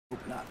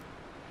Hope not.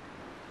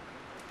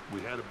 We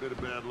had a bit of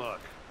bad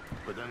luck,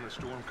 but then the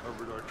storm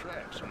covered our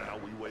tracks, so now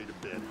we wait a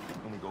bit,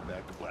 and we go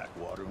back to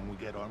Blackwater, and we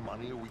get our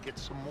money, or we get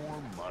some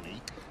more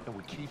money, and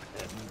we keep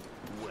heading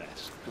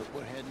west. But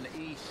we're heading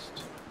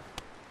east.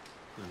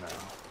 For now.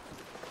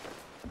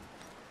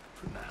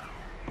 For now.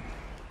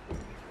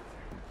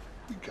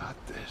 We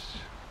got this.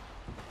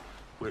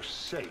 We're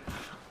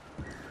safe.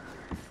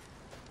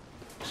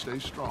 Stay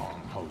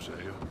strong,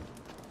 Hosea.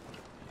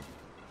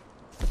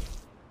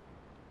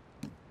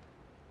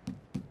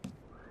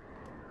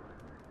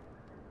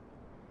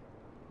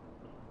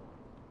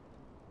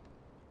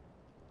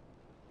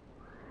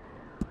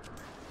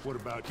 What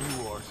about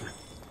you, Arthur?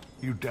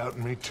 You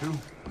doubting me too?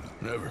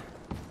 Never.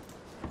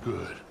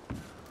 Good.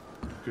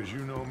 Because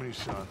you know me,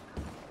 son.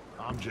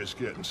 I'm just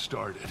getting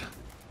started.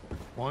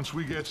 Once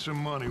we get some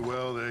money,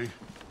 well, they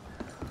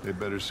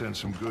better send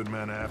some good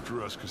men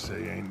after us, because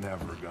they ain't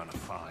never gonna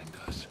find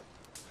us.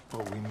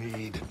 But we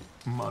need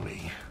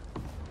money.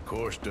 Of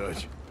course,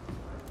 Dutch.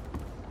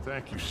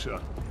 Thank you,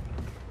 son.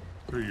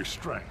 For your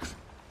strength.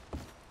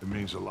 It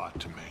means a lot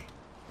to me.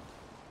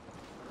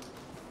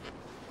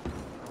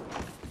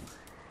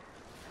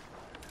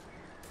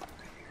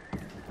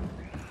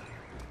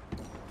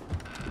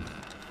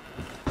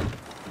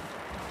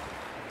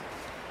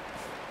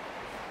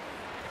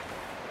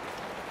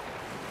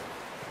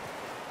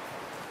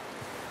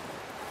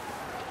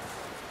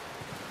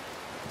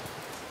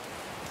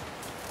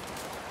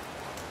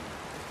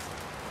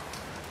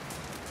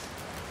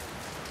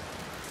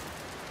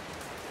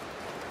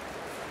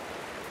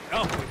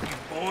 Up with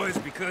you boys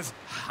because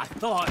I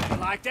thought you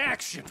liked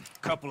action.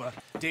 Couple of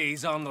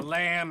days on the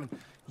lam,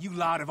 and you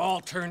lot have all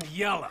turned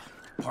yellow.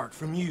 Apart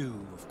from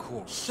you, of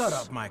course. Shut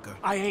up, Micah.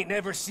 I ain't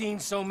never seen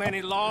so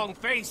many long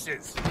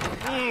faces.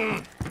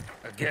 I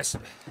guess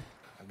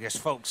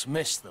folks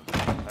miss them.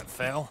 That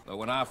fell. But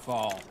when I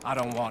fall, I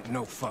don't want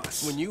no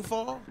fuss. When you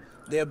fall,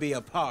 there'll be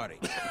a party.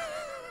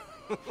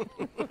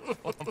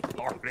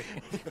 Party.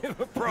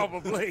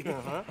 Probably.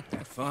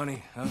 That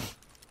funny, huh?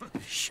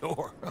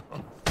 Sure.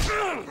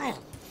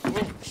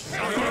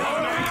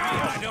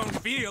 I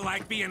don't feel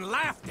like being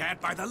laughed at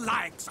by the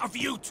likes of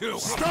you two.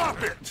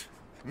 Stop it!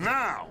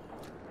 Now!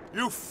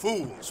 You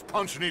fools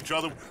punching each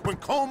other when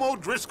Como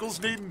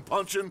Driscoll's needing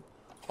punching.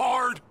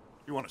 Hard!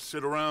 You want to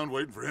sit around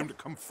waiting for him to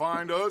come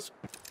find us?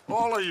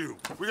 All of you,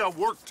 we got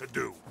work to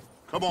do.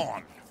 Come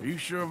on. Are you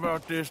sure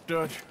about this,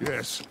 Dutch?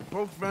 Yes.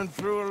 Folks been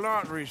through a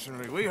lot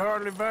recently. We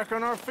hardly back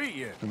on our feet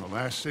yet. And the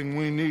last thing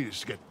we need is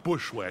to get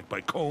bushwhacked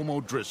by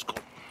Como Driscoll.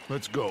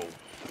 Let's go.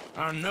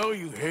 I know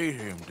you hate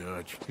him,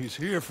 Dutch. He's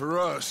here for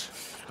us.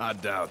 I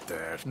doubt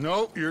that.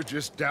 No, you're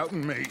just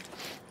doubting me.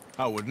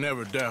 I would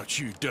never doubt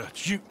you,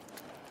 Dutch.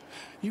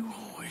 You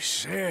always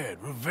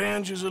said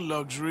revenge is a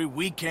luxury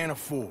we can't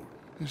afford.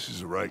 This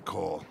is the right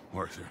call,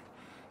 Arthur.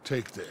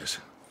 Take this.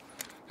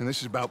 And this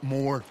is about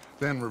more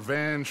than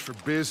revenge for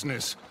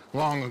business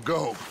long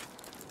ago.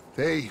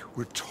 They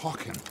were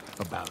talking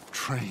about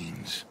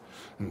trains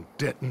and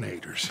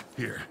detonators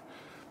here.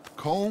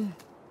 Colm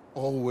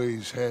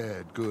always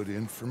had good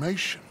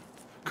information.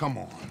 Come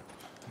on.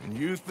 And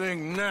you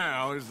think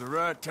now is the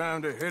right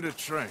time to hit a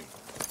train?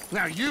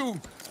 Now you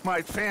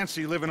might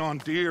fancy living on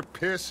deer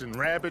piss and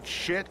rabbit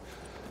shit.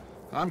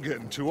 I'm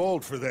getting too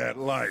old for that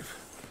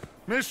life.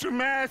 Mr.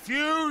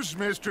 Matthews,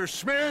 Mr.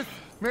 Smith,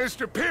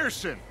 Mr.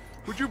 Pearson,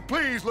 would you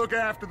please look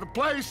after the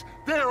place?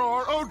 There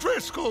are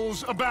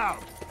O'Driscolls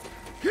about.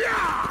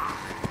 Yeah!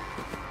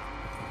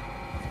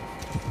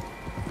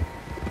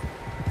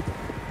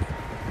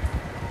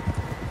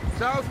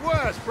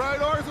 Southwest, right,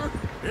 Arthur?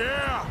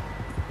 Yeah.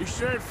 He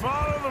said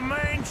follow the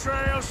main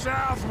trail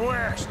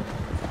southwest.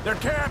 They're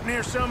camped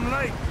near some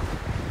lake.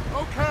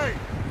 Okay,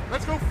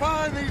 let's go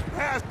find these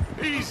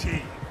bastards.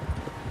 Easy.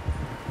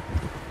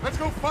 Let's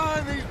go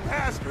find these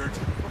bastards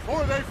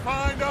before they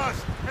find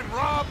us and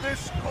rob this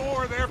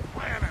store they're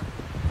planning.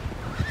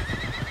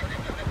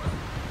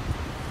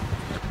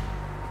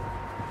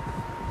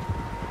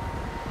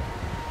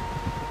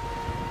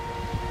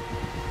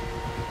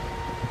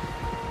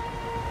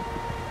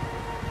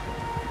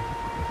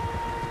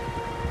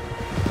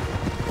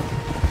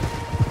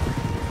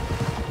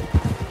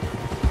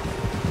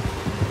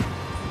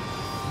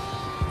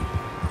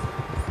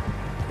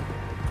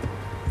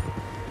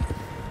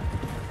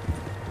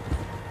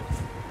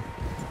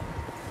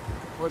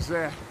 What's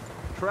that?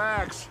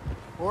 Tracks.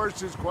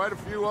 Horses, quite a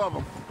few of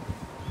them.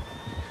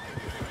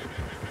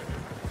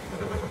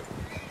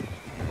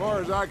 As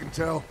far as I can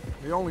tell,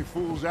 the only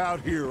fools out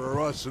here are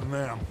us and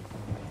them.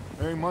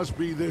 They must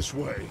be this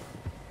way.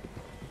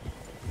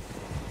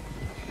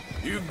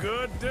 You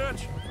good,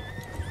 Dutch?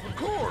 Of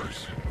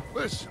course.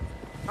 Listen,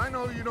 I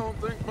know you don't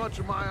think much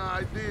of my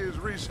ideas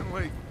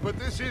recently, but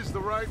this is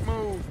the right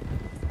move.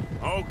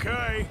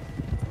 Okay.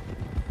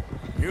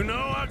 You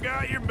know I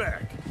got your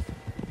back.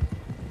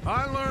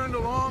 I learned a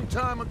long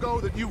time ago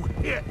that you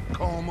hit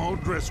Como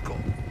Driscoll.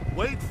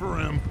 Wait for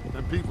him,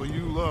 and people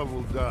you love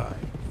will die.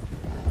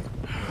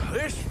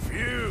 This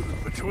feud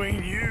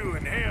between you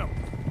and him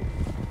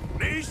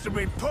needs to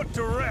be put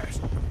to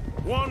rest,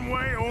 one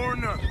way or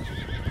another.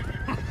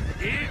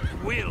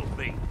 will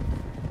be.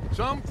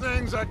 Some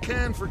things I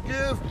can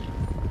forgive,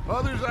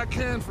 others I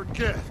can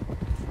forget.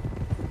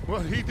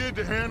 What he did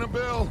to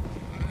Annabelle,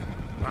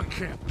 I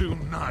can't do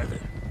neither.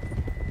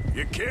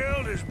 You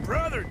killed his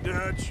brother,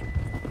 Dutch.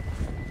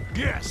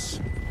 Yes,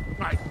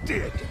 I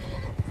did.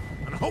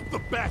 And I hope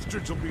the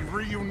bastards will be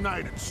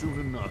reunited soon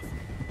enough.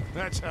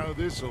 That's how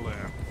this'll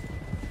end.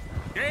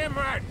 Damn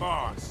right,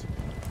 boss.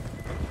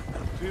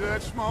 See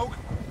that smoke?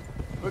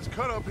 Let's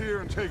cut up here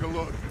and take a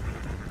look.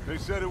 They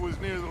said it was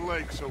near the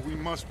lake, so we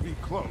must be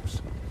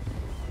close.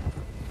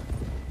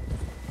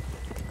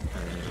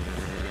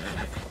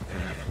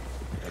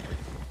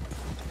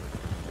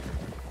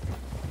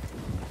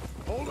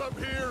 Hold up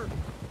here!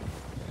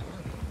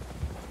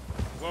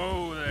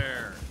 Whoa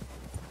there.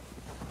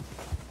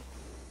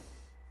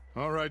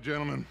 All right,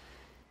 gentlemen.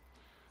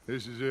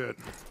 This is it.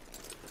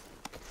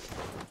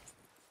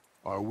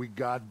 Are we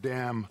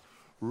goddamn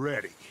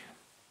ready?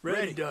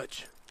 Ready,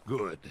 Dutch.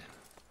 Good.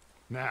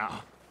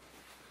 Now,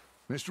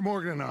 Mr.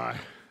 Morgan and I,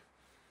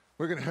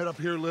 we're gonna head up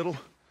here a little,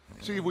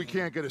 see if we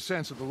can't get a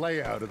sense of the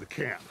layout of the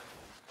camp.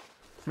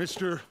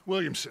 Mr.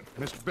 Williamson,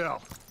 Mr.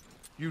 Bell,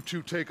 you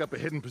two take up a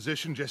hidden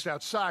position just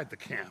outside the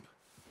camp.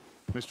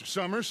 Mr.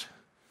 Summers,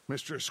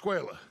 Mr.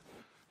 Escuela,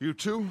 you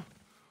two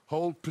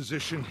hold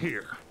position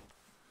here.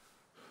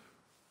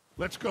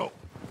 Let's go.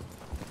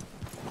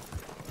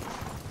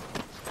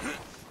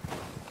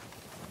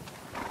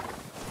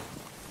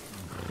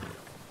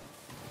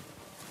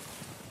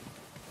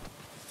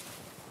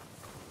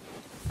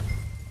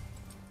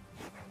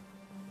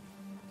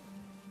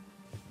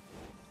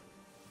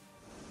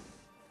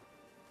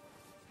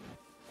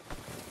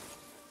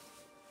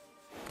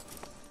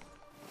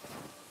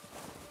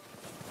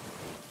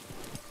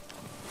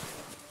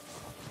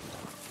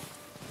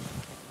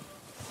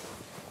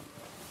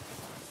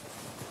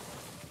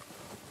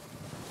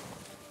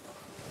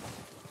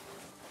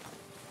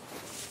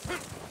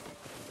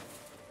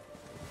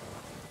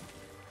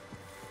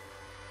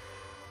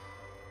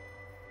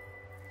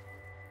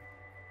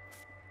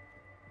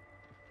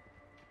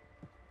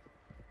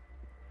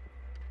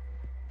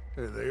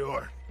 There they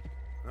are.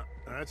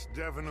 That's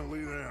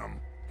definitely them.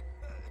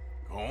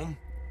 Home?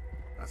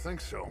 I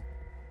think so.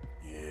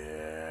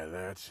 Yeah,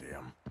 that's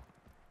him.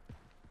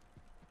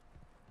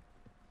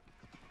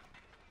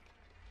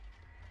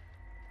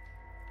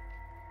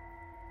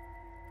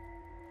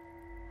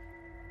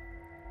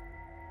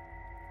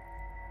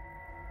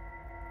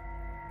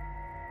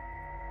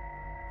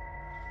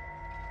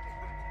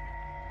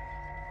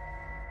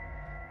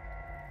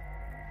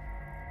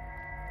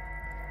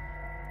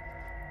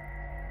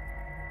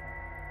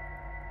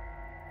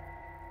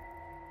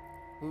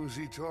 Who's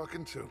he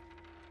talking to?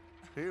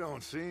 He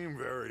don't seem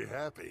very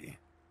happy.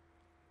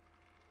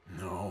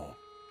 No.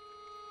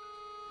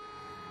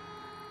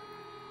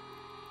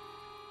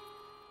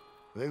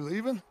 They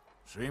leaving?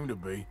 Seem to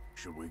be.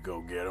 Should we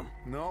go get him?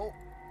 No.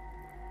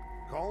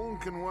 Colin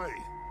can wait.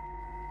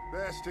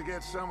 Best to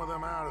get some of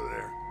them out of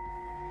there.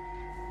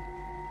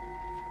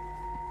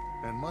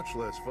 And much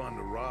less fun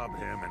to rob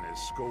him and his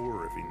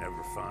score if he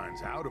never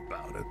finds out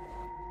about it.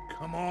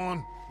 Come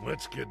on,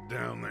 let's get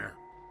down there.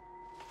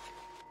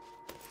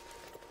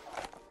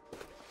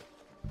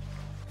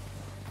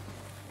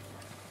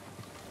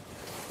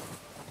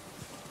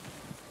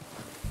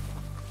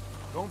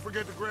 Don't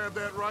forget to grab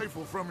that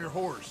rifle from your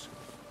horse.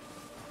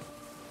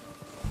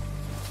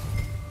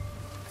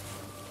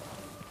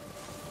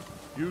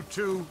 You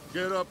two,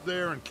 get up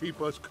there and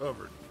keep us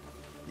covered.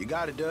 You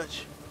got it,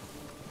 Dutch.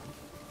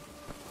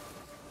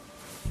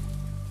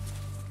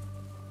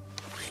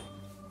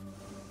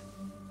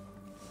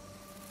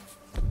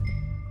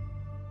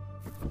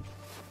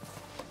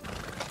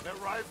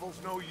 That rifle's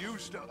no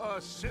use to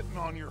us sitting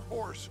on your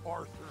horse,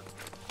 Arthur.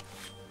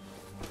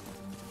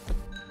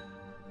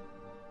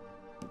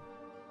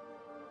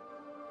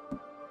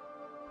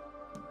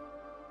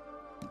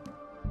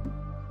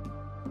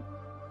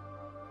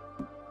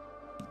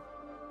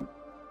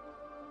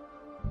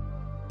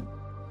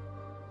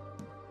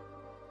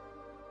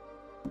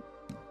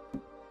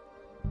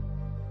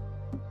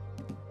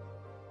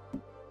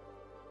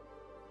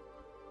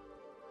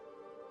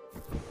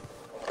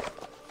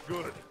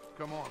 Good.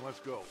 Come on,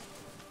 let's go.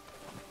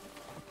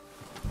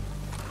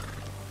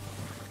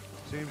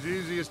 Seems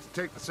easiest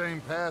to take the same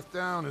path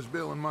down as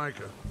Bill and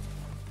Micah.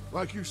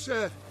 Like you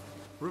said,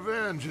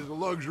 revenge is a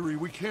luxury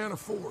we can't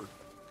afford.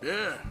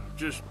 Yeah,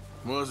 just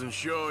wasn't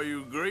sure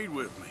you agreed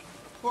with me.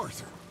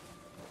 Arthur.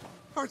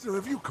 Arthur,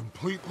 have you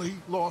completely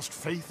lost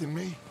faith in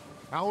me?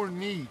 Our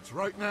needs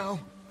right now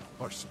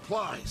are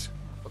supplies,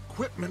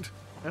 equipment,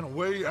 and a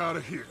way out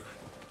of here.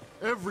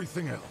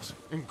 Everything else,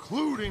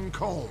 including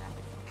Colm,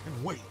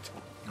 can wait.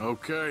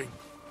 Okay.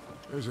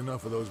 There's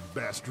enough of those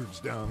bastards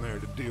down there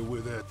to deal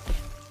with it.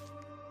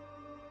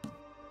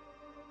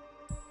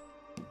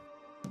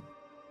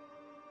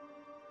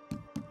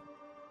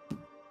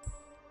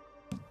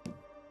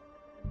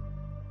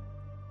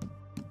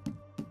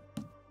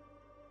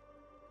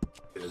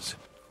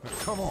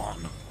 Come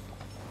on.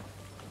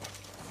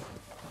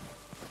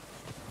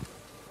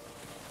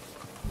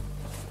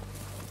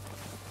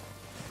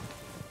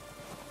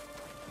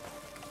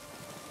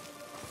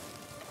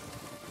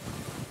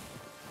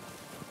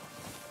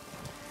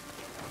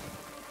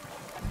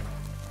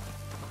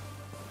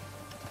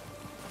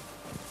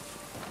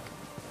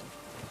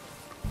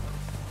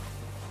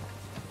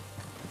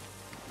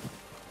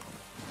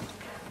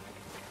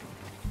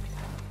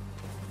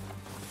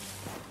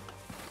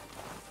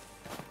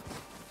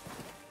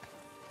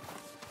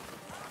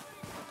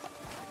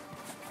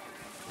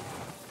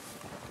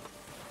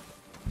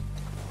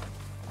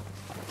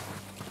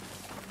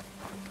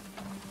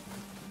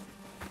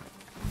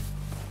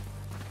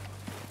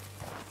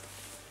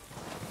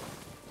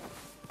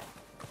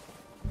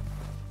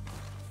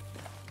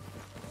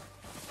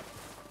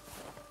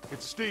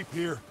 It's steep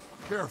here.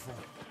 Careful.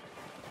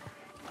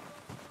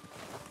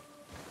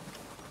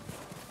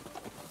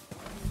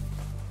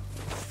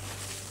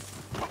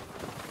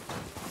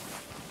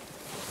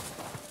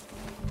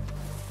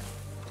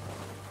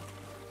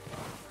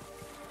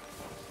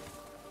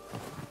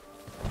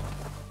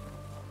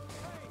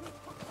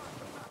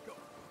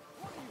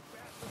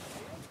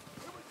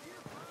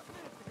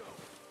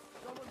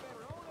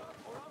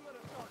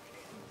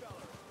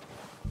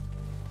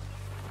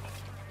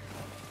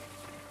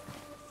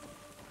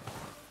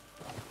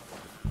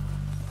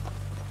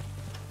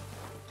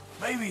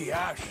 Maybe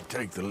I should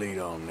take the lead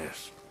on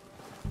this.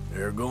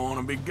 They're going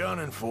to be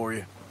gunning for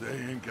you. They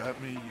ain't got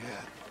me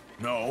yet.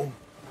 No,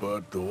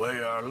 but the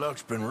way our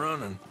luck's been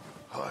running...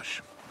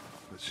 Hush.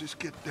 Let's just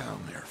get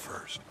down there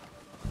first.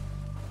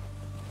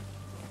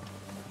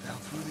 Down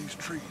through these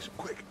trees,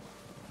 quick.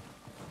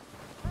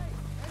 Hey,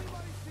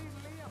 anybody seen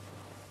Liam?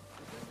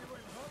 I think we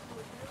went hunting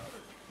with the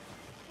others.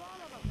 Son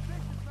of a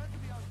bitch is meant to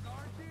be on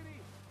guard duty.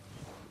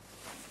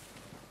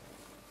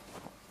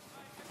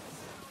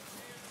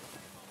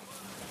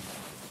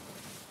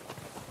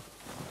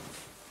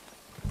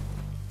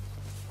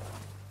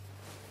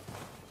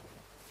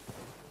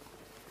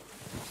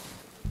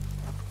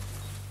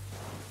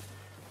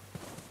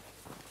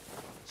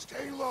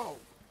 Stay low.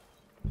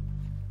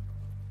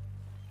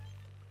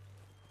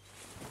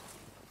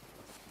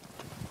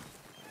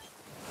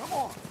 Come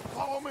on,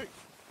 follow me.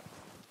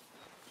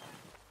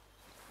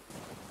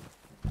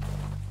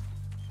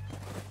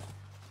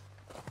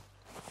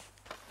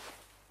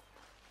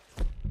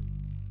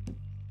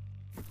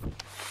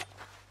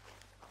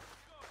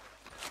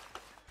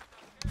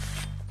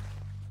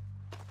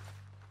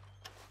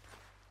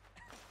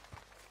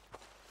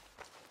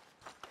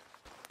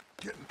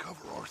 Get in cover,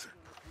 Arthur.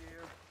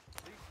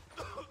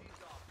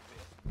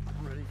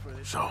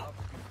 So,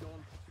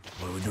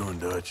 what are we doing,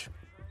 Dutch?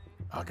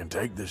 I can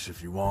take this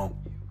if you want.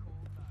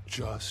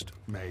 Just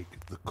make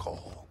the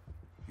call.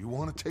 You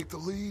want to take the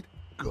lead?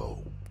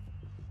 Go.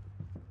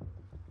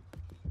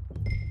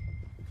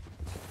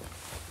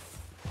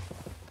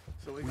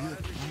 So We'll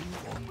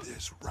move on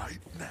this right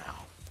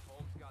now.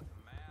 Holmes got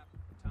the map,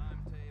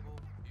 timetable,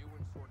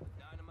 Ewan sorted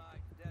the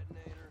dynamite,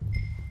 detonator.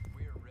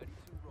 We are ready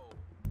to roll.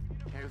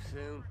 How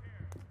soon?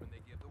 When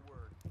they give the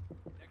word.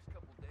 Next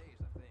couple days,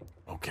 I think.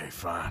 Okay,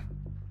 fine.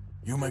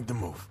 You make the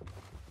move.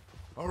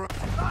 All right.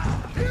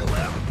 Kill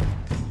him!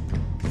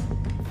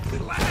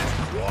 The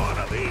last one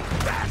of these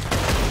bastards!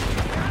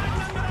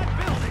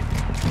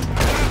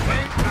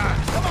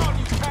 Come on,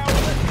 you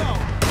coward, let's go!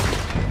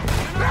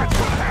 That's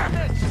what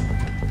happens!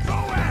 Go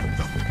at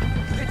them!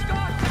 It's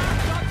gone down,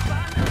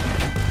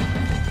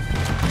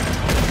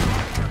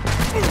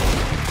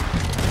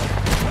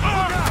 Look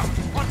out!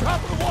 On top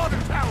of the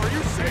water tower,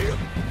 you see him?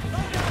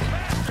 slow down,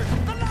 bastards!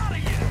 A lot of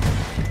you!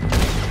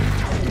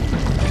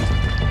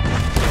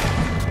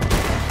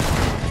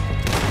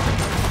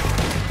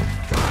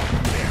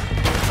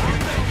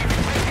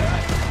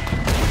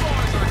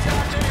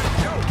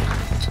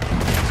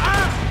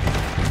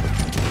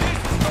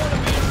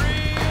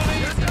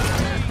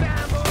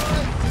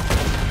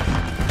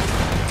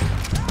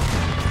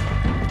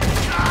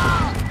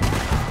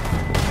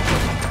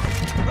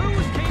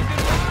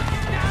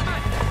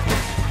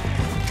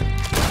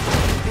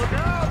 Look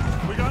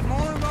out! We got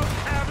more of those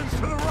cabins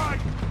to the right!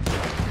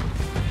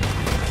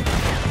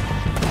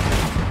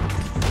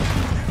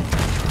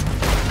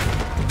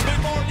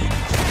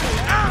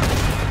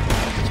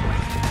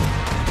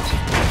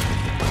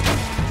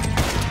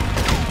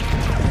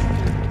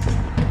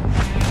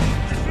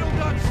 Still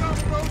got some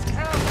of those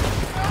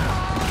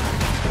cabins!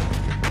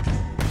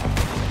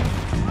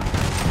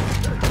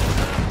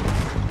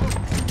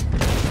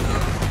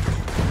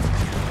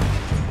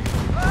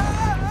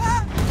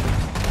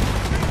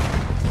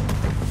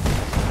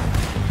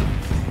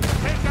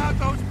 Take out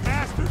those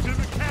bastards in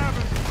the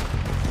cabin!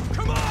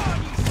 Come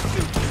on, you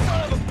stupid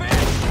son of a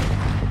bitch!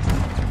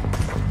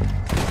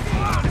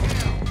 Come on,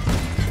 hell!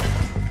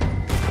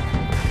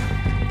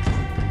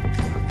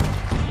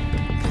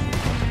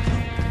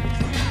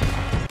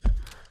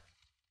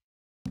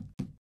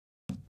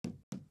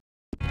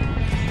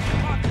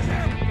 God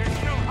damn it, there's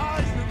still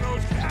hides in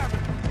those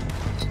cabins!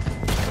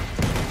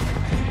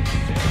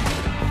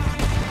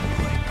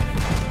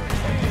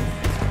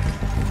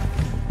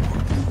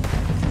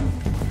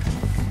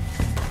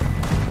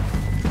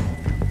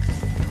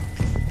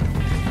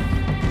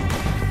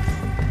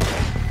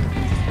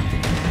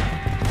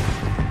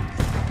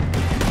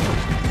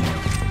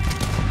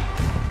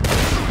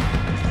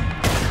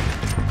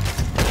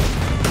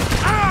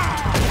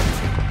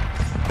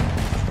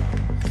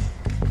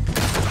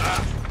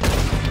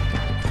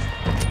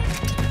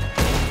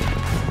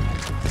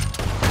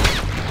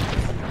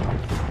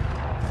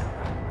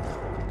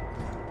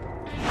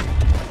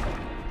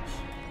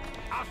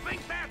 I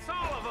think that's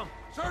all of them!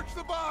 Search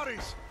the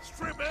bodies!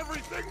 Strip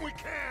everything we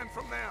can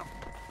from them!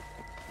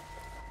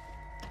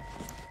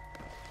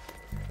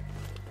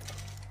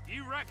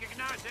 You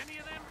recognize any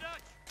of them,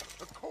 Dutch?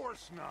 Of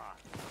course not.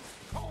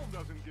 Cole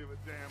doesn't give a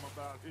damn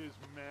about his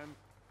men.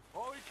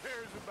 All he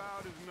cares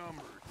about is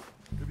numbers.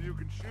 If you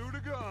can shoot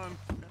a gun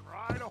and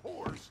ride a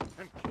horse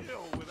and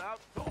kill without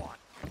thought,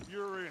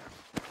 you're in.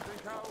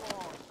 Think how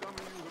long some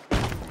of you have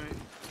been with me.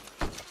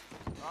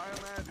 I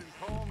imagine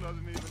Colm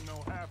doesn't even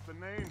know half the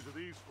names of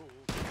these fools.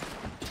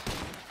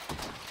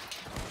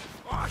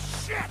 Oh,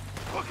 shit!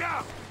 Look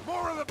out!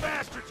 More of the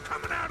bastards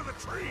coming out of the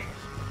trees!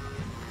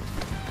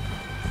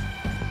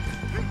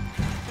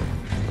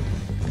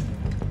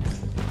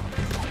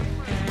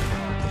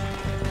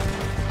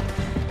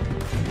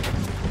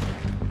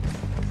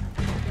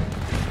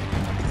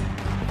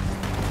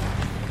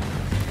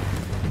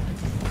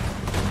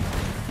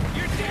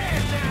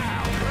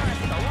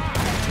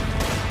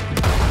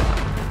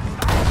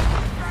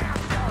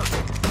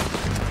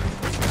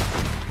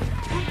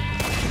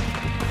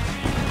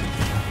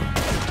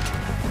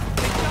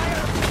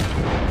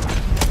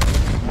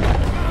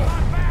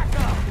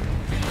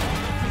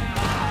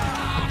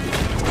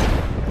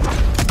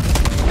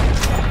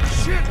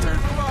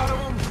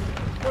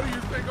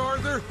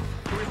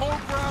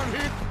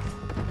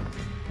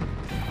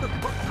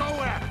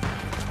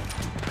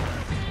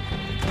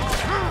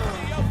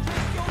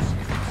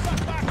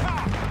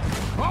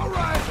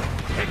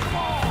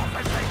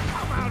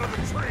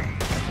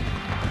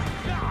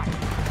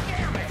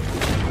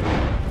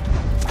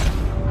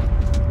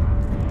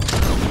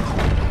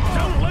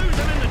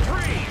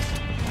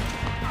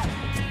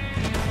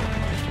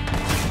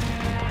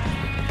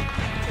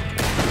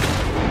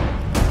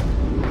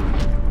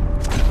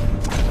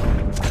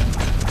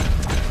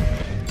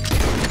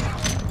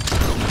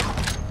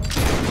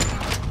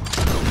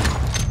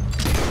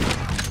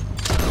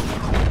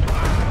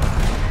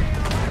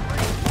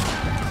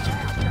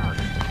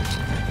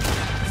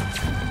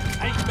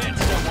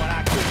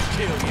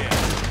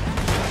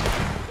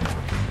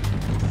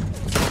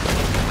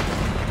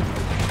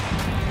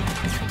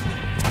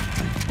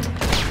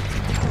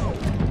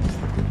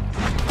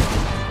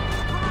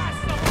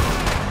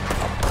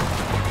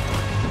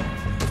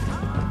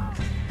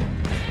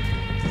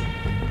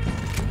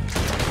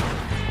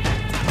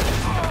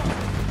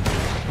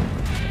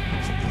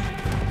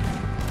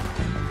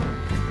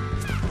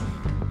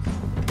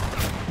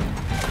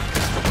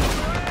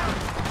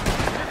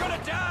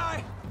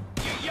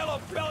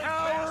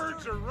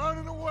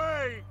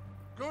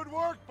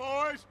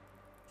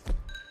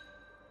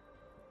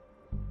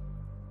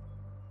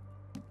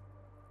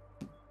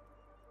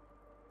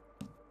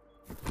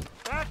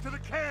 Back to the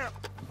camp!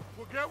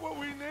 We'll get what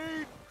we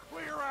need,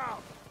 clear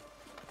out!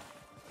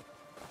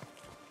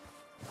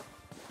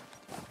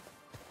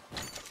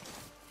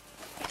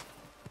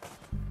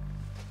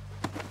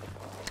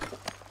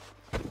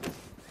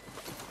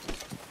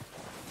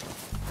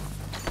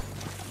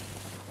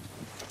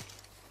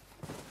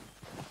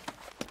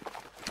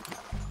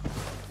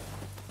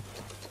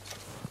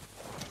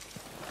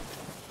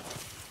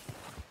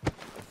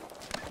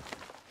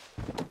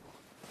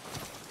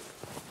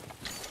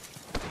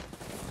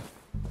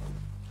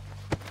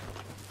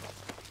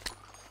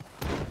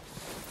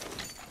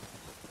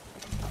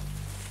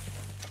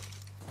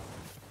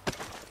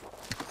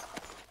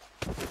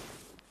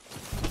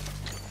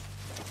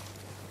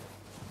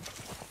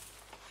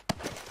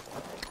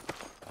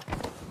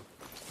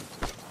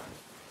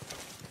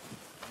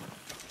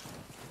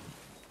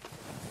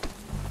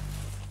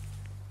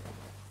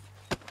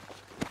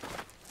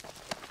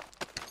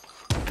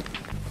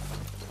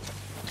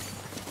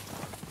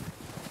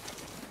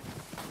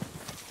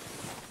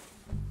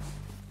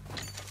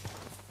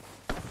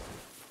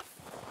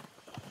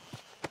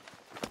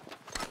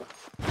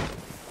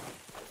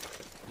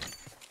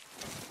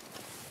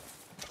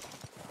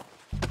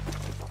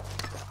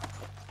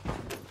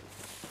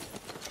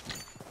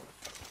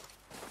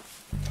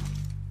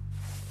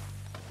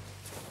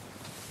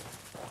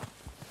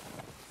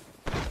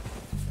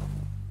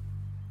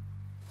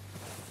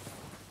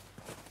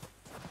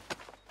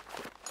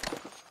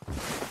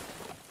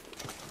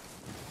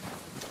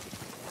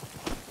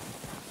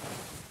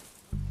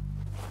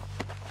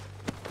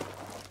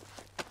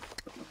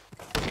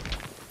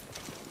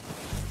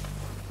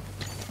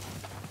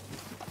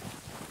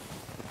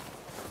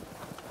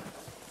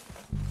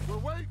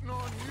 Waiting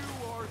on you,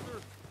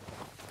 Arthur.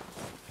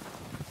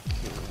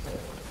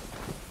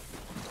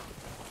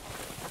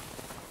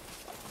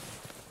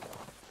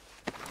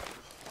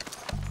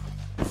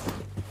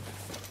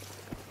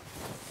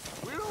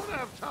 We don't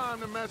have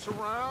time to mess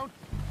around.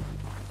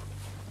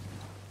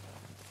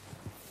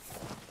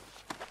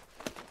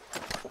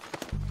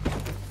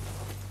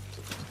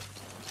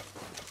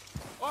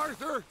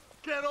 Arthur,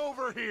 get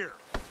over here.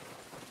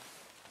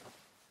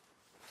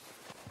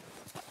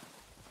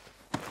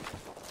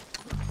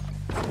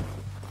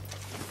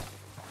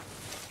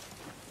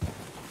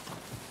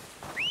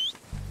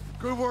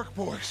 Good work,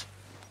 boys.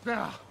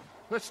 Now,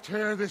 let's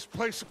tear this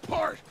place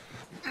apart.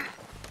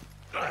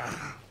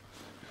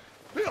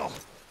 Bill,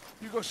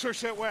 you go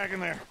search that wagon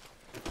there.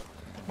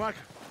 Mike,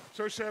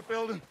 search that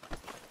building.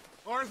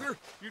 Arthur,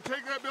 you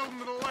take that building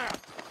to the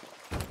left.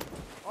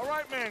 All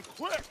right, man,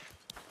 quick.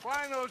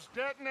 Find those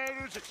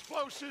detonators,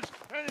 explosives,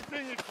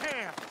 anything you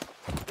can.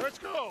 Let's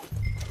go.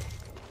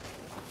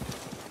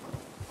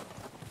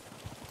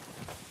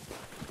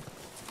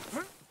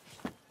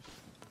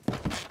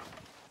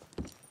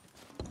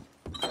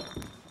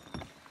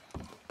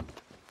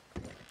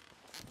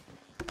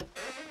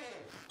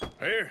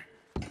 Here.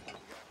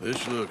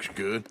 This looks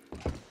good.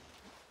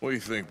 What do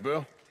you think,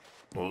 Bill?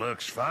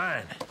 Looks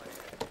fine.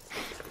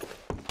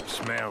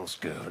 Smells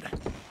good.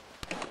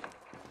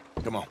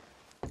 Come on.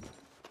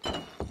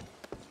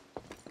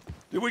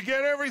 Did we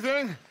get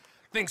everything?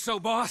 Think so,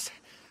 boss?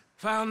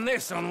 Found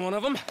this on one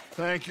of them.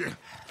 Thank you.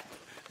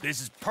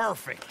 This is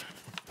perfect.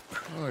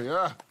 Oh,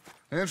 yeah?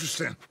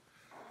 Interesting.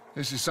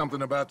 This is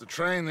something about the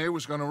train they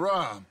was gonna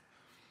rob.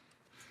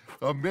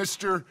 A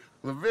Mr.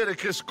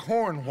 Leviticus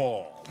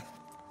Cornwall.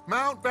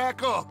 Mount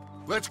back up.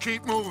 Let's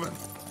keep moving.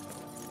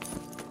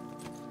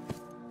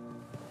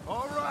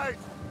 All right,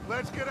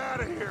 let's get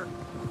out of here.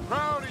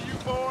 Proud of you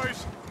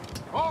boys.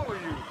 All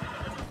of you.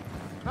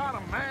 Not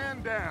a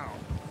man down.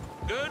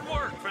 Good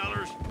work,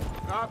 fellers.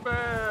 Not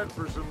bad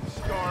for some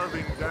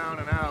starving down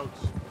and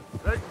outs.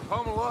 They can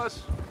pummel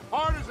us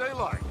hard as they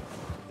like.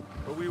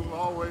 But we will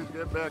always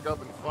get back up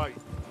and fight.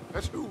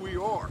 That's who we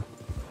are.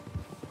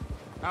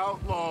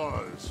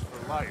 Outlaws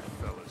for life,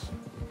 fellas.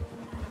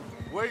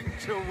 Wait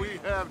until we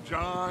have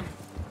John,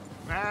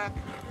 Mac,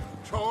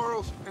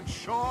 Charles, and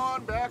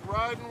Sean back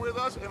riding with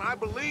us, and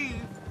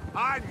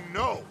I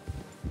know,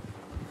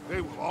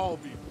 they will all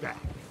be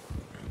back.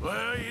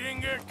 Well, you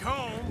didn't get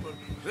Combe, but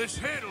this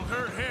hit'll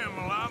hurt him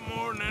a lot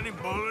more than any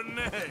bullet in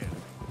the head.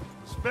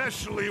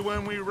 Especially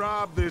when we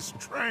rob this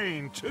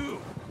train,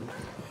 too.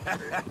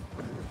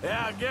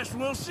 Yeah, I guess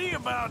we'll see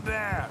about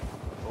that.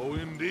 Oh,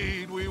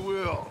 indeed we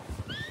will.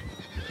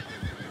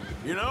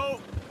 You know,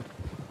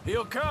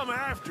 he'll come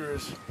after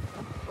us.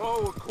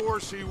 Oh, of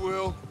course he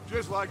will,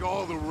 just like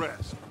all the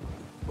rest.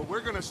 But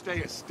we're gonna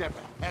stay a step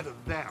ahead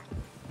of them.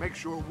 Make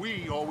sure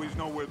we always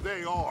know where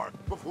they are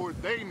before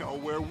they know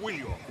where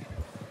we are.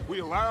 We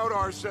allowed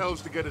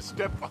ourselves to get a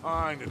step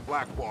behind in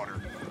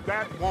Blackwater.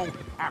 That won't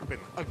happen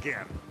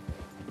again.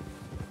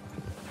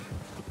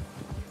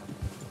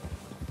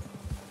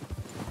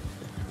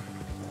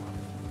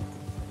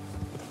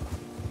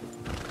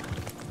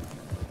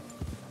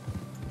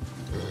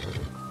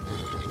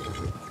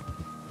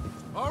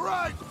 All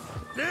right,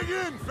 dig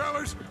in,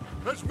 fellas.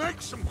 Let's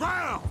make some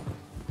ground.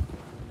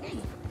 Hey,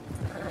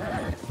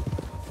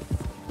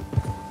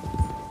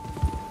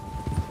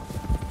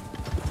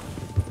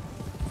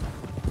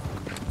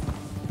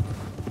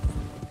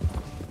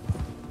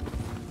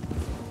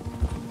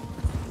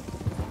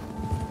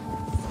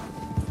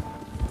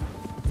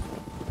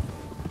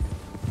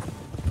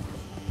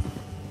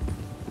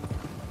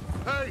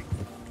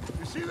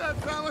 you see that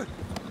fella?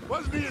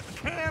 Wasn't he at the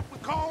camp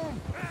with Colm?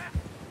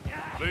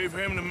 Leave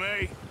him to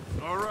me.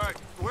 All right,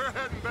 we're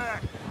heading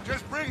back.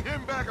 Just bring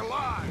him back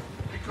alive.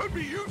 He could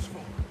be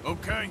useful.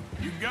 Okay,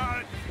 you got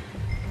it.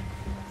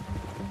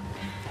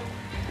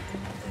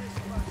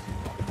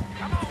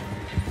 Come on!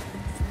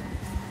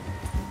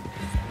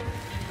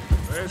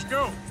 Let's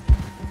go.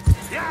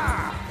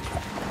 Yeah!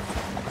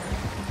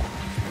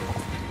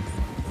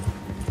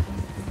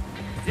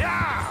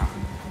 Yeah!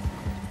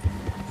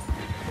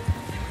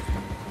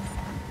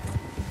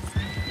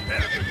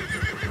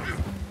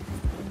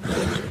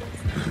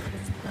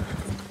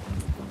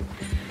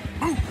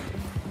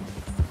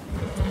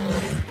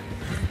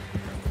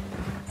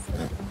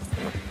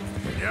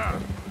 Yeah.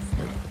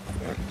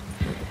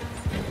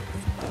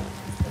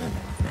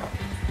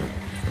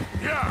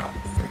 Yeah.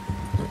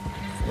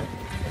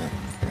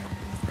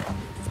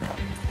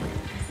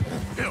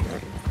 Bill.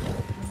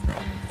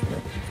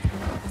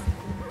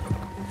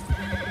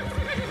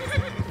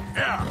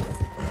 Yeah.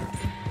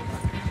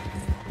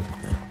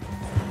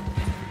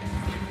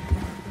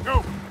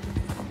 Go.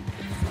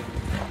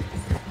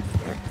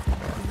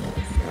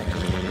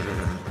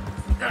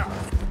 Yeah.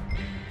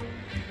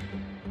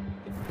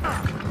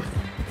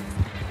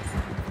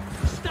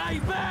 Stay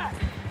back!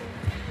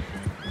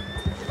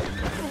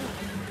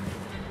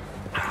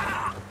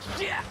 Ah!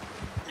 Shit!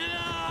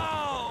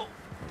 No!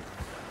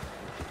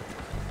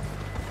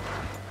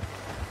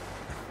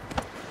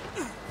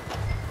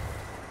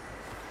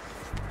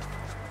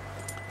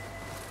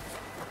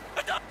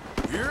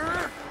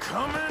 You're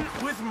coming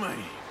with me.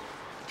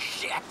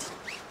 Shit!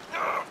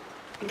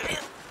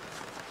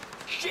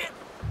 Shit!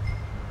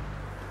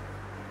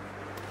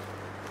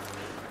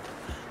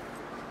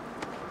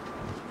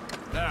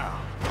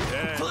 Now,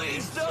 that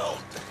Please is don't!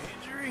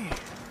 injury.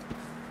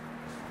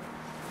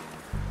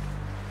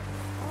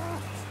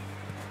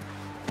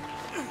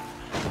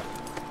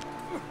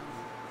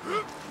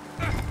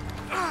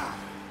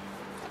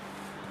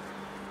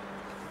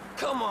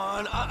 Come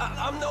on,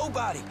 I'm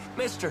nobody,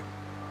 mister.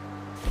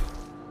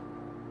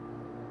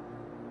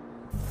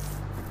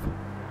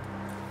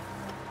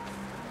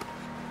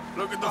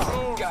 Look at the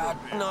floor. God,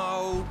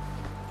 no.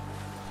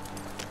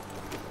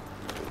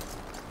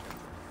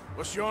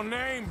 What's your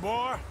name,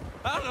 boy?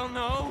 I don't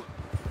know.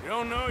 You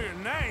don't know your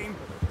name?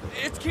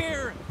 It's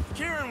Kieran.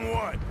 Kieran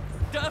what?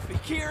 Duffy,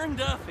 Kieran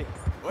Duffy.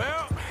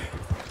 Well,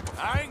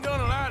 I ain't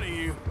gonna lie to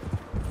you.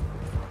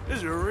 This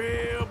is a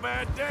real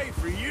bad day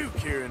for you,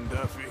 Kieran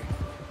Duffy.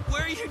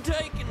 Where are you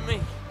taking me?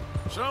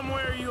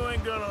 Somewhere you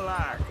ain't gonna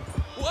like.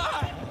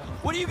 Why?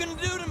 What are you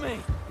gonna do to me?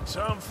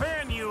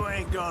 Something you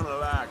ain't gonna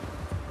like.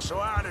 So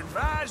I'd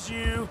advise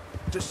you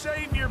to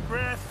save your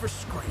breath for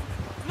screaming.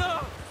 No,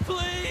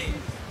 please!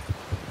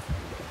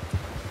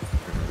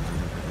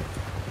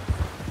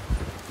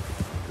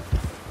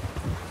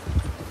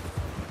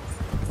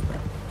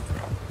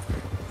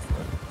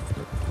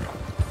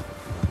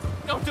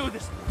 Don't do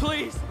this,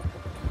 please!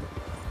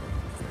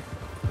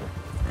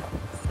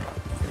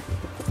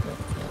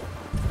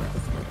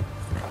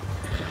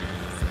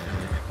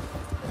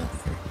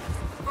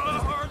 I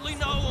hardly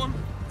know him.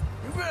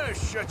 You better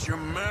shut your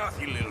mouth,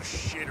 you little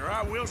shit, or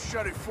I will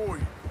shut it for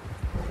you.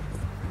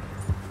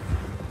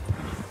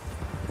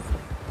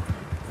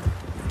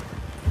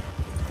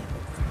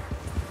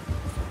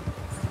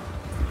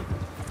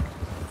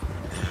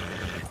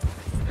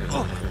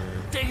 Oh,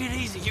 take it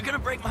easy. You're gonna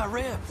break my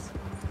ribs.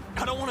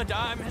 I don't want to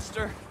die,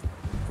 mister.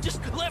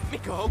 Just let me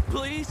go,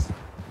 please.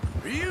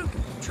 Are you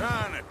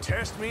trying to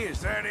test me?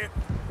 Is that it?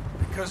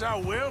 Because I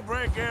will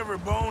break every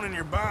bone in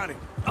your body.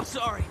 I'm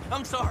sorry.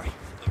 I'm sorry.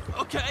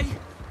 Okay?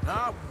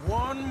 Not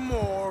one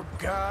more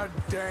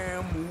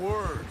goddamn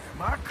word.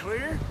 Am I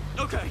clear?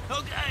 Okay,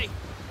 okay.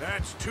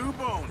 That's 2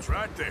 bones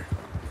right there.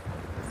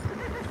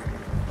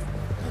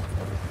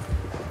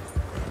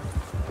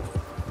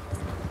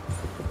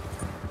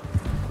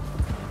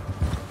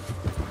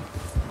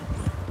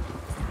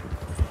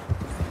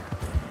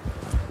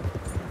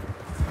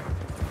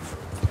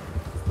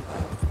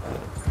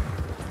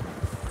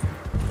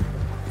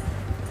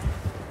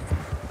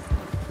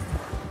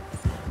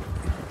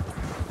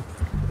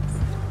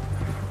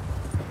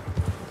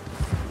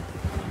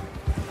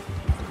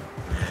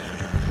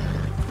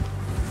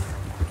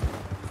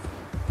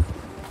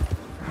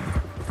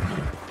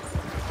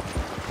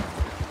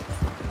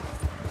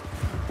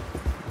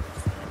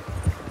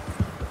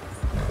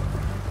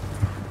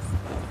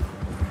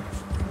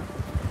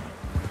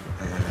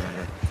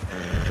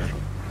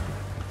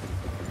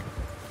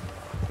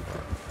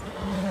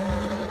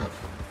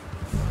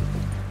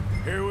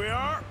 Here we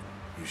are,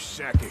 you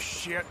sack of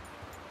shit.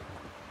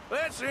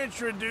 Let's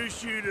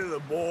introduce you to the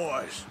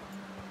boys.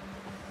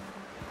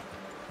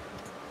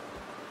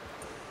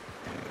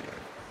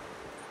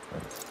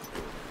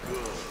 Good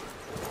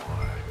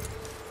boy.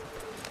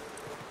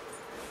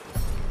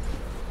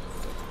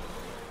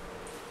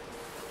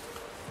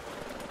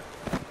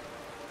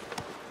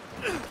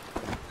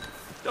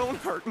 Don't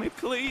hurt me,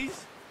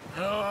 please.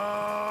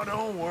 Oh,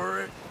 don't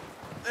worry.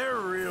 They're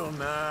real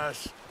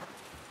nice.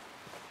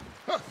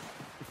 Huh.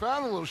 You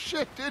found a little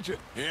shit, did you?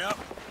 Yep.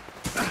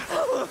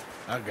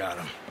 I got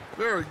him.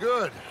 Very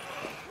good.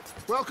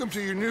 Welcome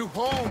to your new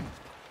home.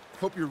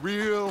 Hope you're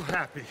real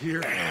happy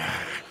here.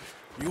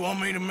 You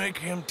want me to make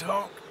him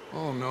talk?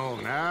 Oh, no,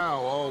 now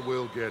all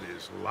we'll get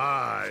is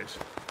lies.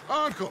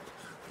 Uncle,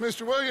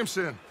 Mr.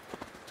 Williamson,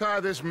 tie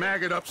this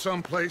maggot up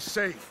someplace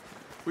safe.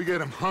 We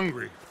get him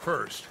hungry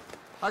first.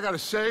 I got a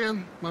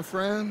saying, my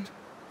friend.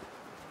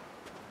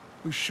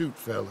 We shoot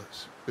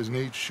fellas as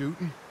need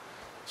shooting,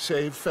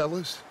 save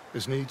fellas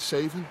as need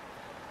saving,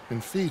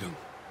 and feed 'em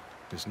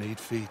as need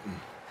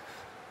feeding.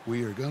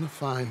 We are gonna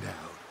find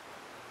out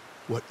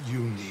what you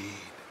need.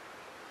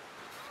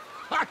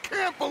 I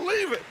can't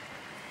believe it!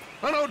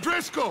 An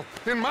O'Driscoll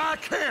in my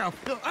camp!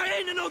 I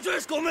ain't an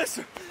O'Driscoll,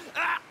 mister.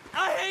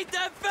 I hate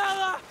that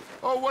fella.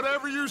 Oh,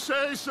 whatever you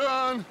say,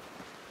 son.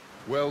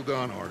 Well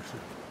done, Arthur.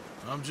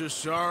 I'm just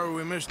sorry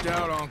we missed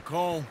out on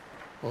Cole.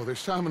 Oh,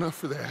 there's time enough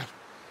for that.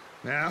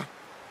 Now,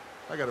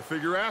 I gotta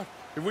figure out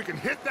if we can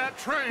hit that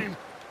train.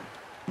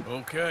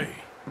 Okay.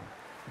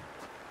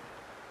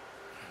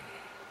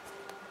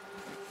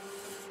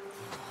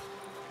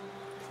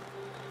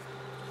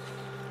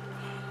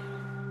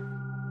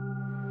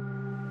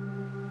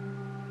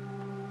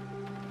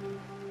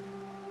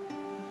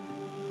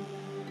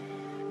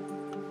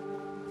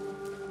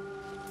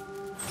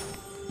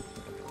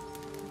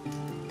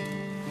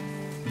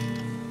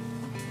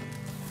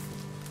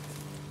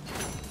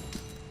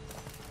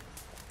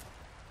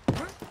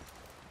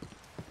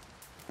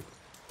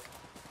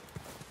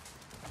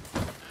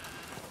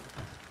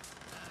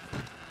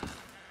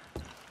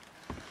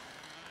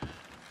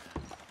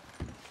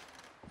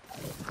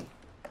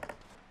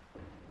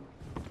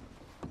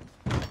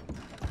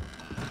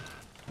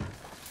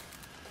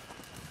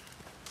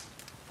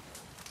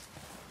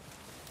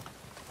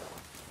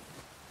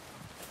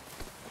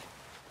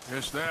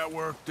 Guess that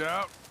worked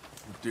out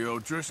with the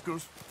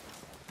O'Driscolls.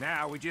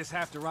 Now we just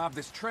have to rob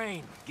this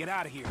train. Get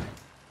out of here.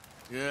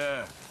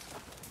 Yeah,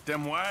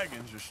 them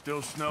wagons are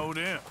still snowed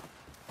in.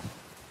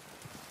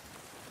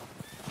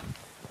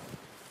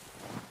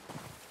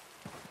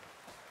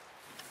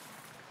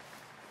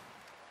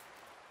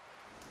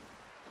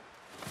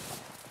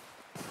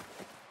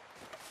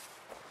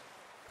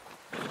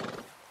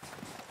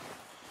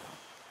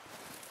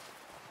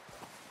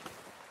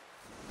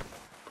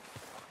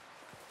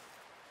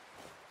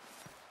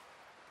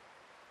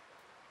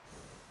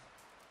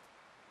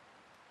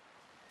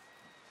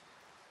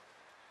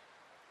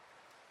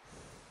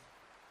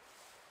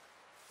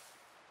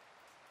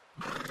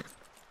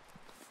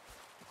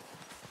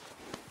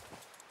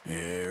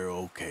 You're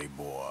okay,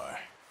 boy.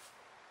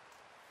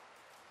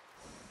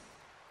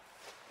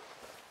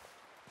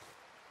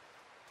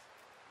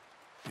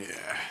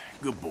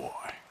 Good boy.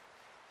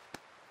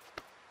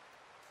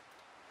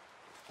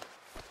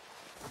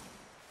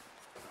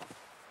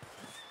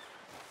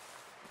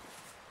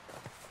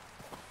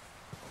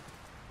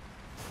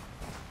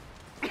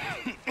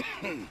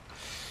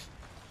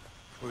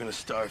 We're gonna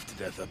starve to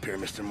death up here,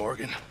 Mr.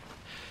 Morgan.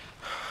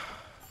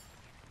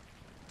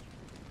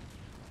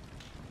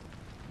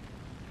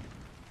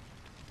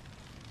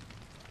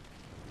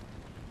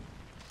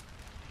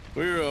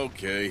 We're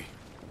okay.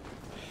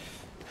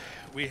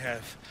 We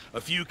have a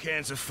few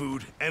cans of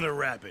food and a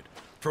rabbit.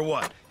 For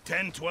what,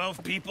 10,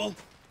 12 people?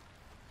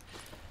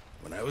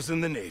 When I was in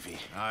the Navy...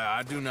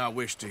 I do not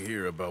wish to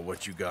hear about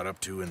what you got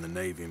up to in the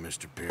Navy,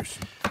 Mr.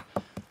 Pearson.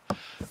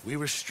 We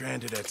were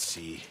stranded at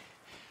sea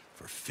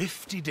for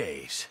 50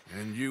 days.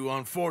 And you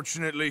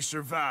unfortunately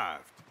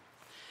survived.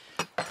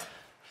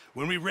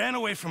 When we ran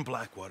away from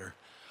Blackwater,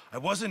 I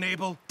wasn't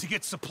able to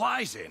get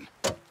supplies in.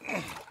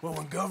 Well,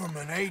 when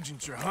government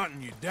agents are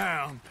hunting you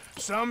down,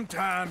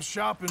 sometimes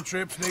shopping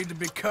trips need to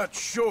be cut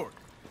short.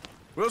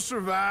 We'll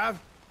survive.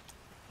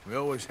 We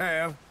always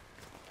have.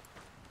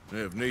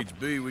 If needs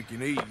be, we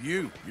can eat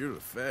you. You're the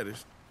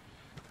fattest.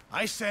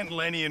 I sent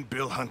Lenny and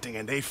Bill hunting,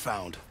 and they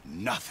found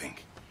nothing.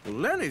 Well,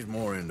 Lenny's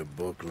more into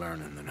book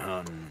learning than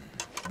hunting.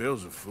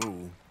 Bill's a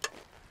fool.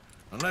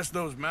 Unless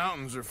those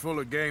mountains are full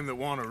of game that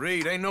want to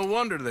read, ain't no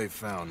wonder they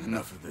found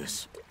Enough of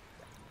this.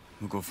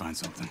 We'll go find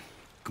something.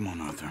 Come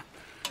on, Arthur.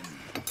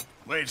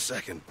 Wait a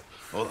second.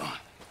 Hold on.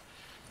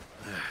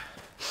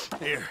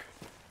 Here.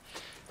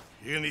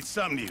 You're gonna need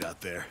something to eat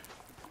out there.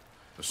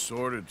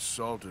 Assorted,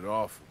 salted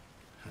offal.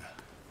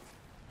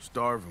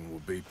 Starving will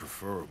be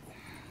preferable.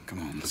 Come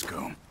on, let's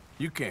go.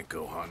 You can't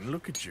go hunting.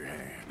 Look at your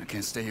hand. I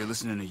can't stay here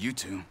listening to you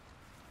two.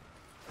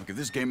 Look, if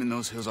there's game in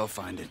those hills, I'll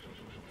find it.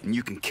 And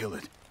you can kill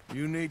it.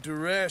 You need to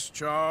rest,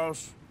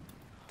 Charles.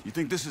 You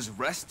think this is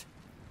rest?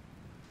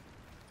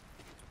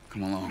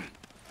 Come along.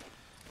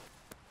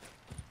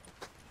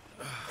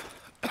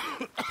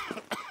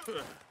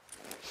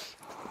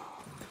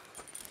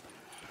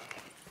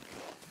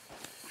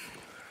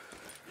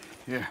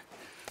 Here,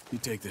 you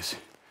take this.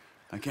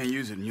 I can't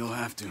use it, and you'll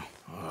have to.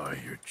 Oh,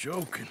 you're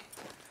joking.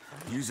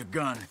 Use a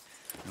gun,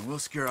 and we'll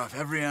scare off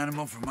every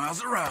animal for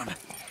miles around.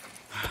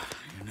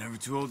 You're never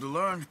too old to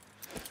learn,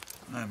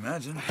 I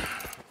imagine.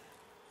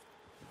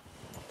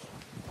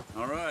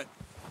 All right,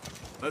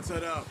 let's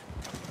head out.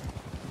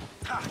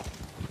 Ha!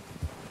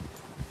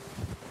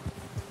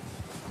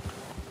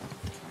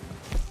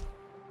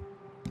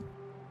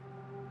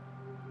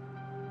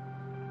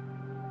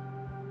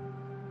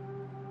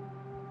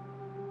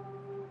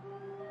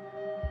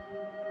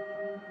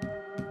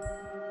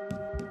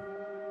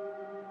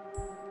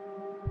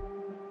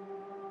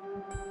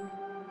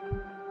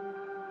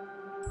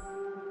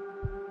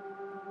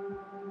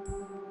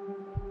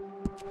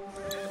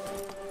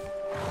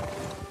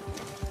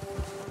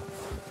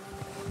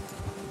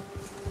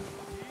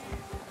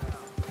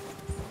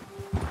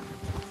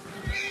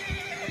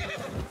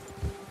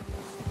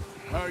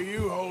 How are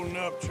you holding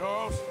up,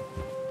 Charles?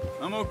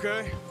 I'm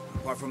okay,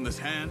 apart from this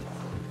hand.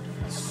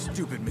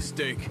 Stupid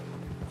mistake.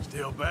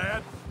 Still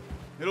bad?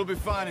 It'll be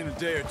fine in a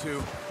day or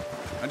two.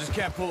 I just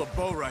can't pull a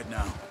bow right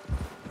now.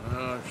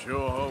 I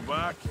sure hope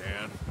I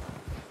can.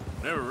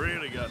 Never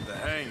really got the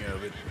hang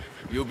of it.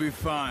 You'll be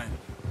fine.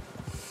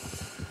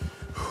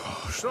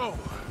 So,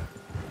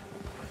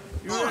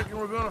 you reckon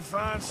we're gonna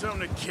find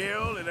something to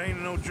kill that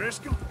ain't no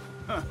Driscoll?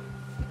 Huh.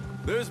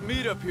 There's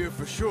meat up here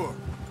for sure.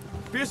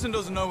 Pearson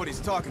doesn't know what he's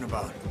talking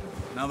about.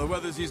 Now the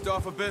weather's eased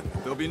off a bit,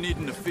 they'll be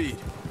needing to feed.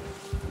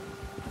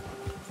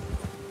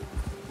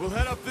 We'll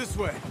head up this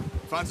way,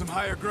 find some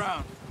higher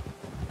ground.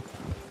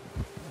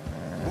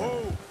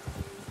 Whoa!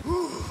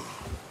 Whew.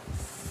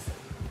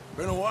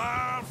 Been a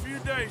wild few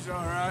days,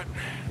 all right.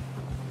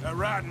 That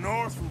ride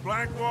north from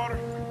Blackwater,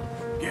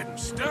 getting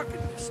stuck in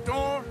the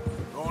storm,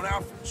 going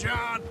out for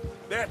John,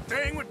 that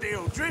thing with the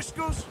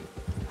O'Driscolls.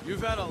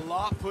 You've had a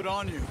lot put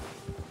on you.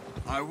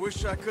 I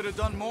wish I could have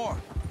done more.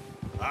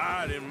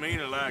 I didn't mean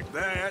it like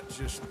that,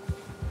 just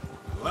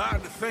a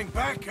lot to think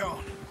back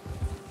on.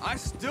 I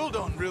still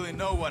don't really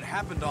know what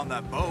happened on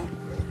that boat.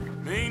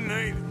 Me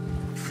neither.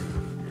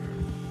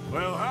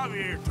 Well,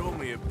 Javier told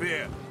me a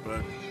bit,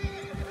 but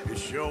it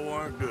sure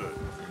weren't good.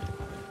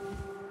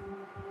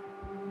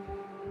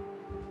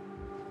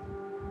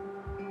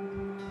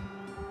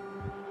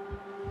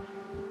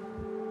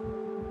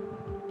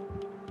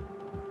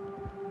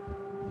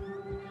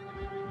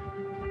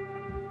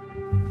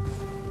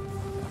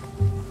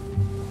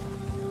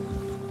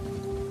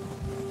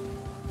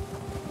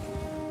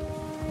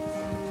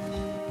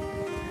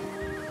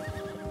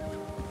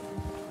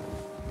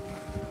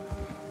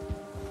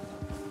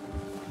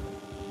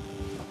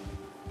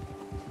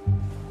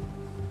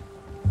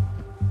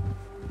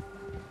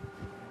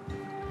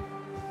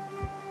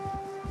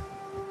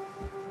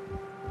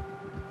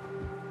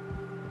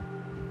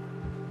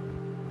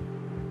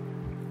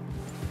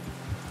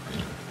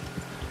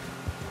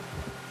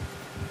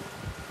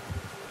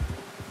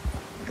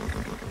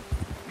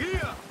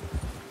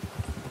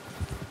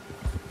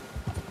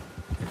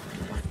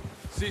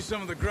 See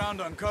some of the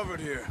ground uncovered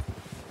here.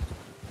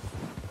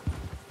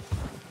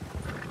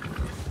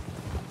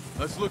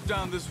 Let's look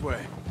down this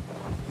way.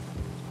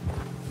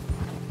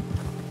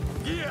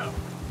 Yeah!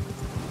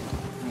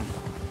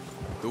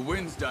 The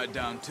wind's died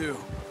down too.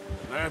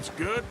 That's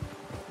good.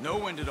 No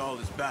wind at all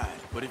is bad,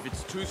 but if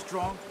it's too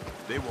strong,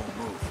 they won't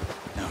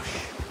move. Now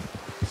shh.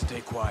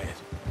 Stay quiet.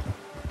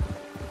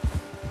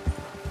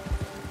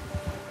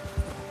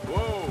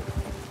 Whoa!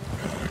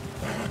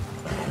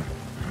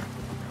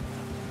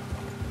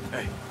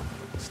 Hey,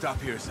 stop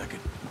here a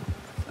second.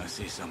 I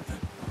see something.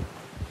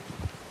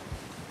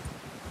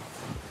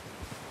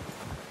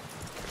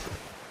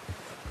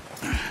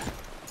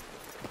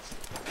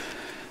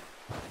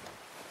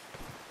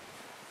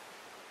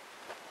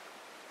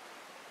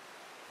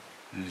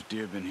 There's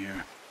deer been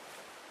here.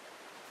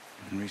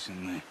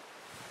 Recently.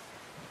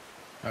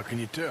 How can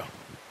you tell?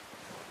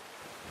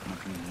 How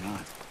can you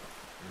not?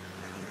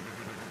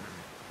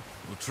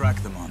 We'll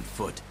track them on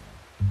foot.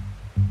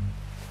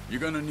 You're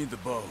gonna need the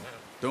bow.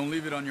 Don't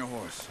leave it on your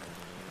horse.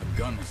 A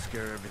gun will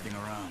scare everything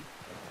around.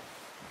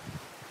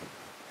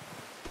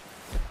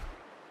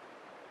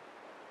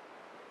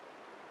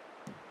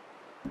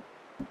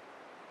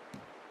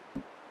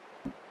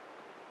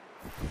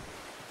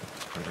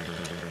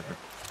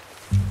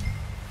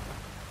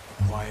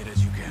 Quiet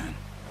as you can.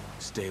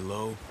 Stay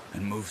low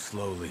and move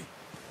slowly.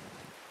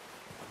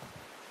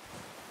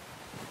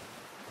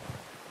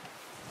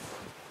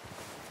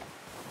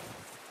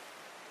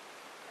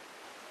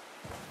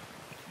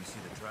 You see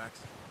the tracks?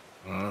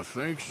 I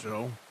think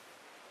so.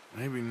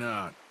 Maybe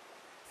not.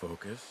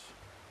 Focus.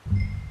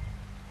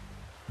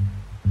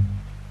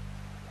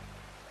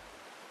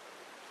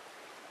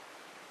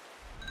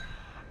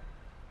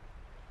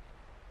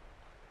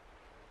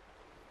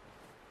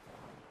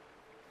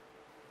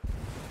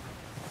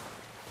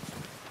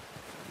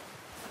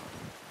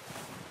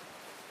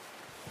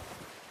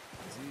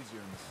 It's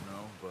easier in the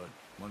snow, but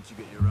once you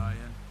get your eye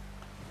in,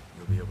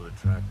 you'll be able to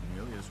track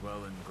nearly as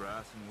well in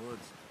grass and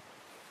woods.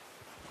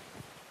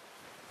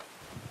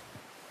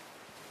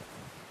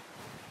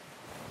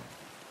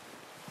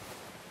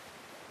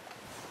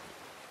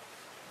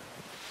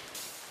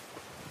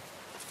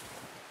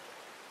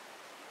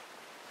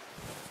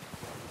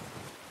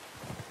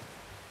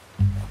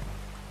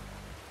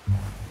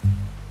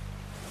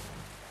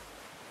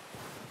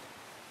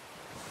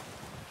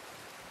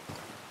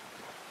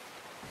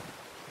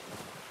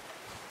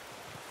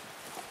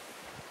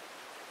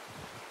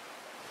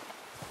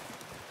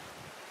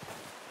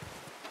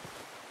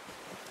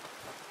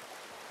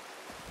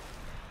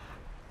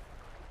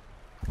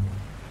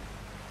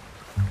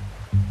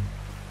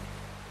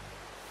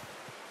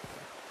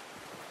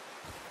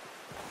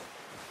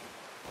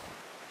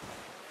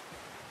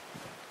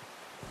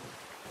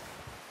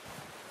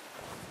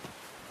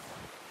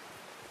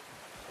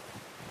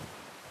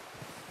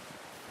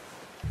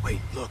 Wait,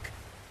 look.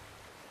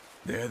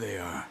 There they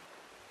are.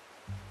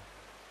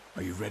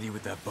 Are you ready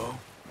with that bow?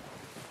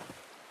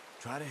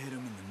 Try to hit them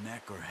in the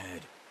neck or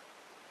head.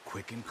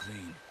 Quick and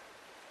clean.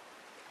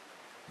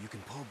 You can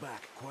pull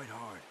back quite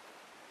hard.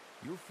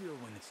 You'll feel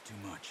when it's too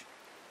much.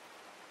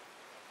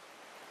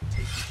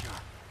 Take the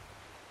shot.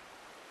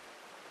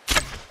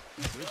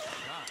 Good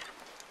shot.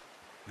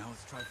 Now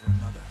let's try for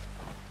another.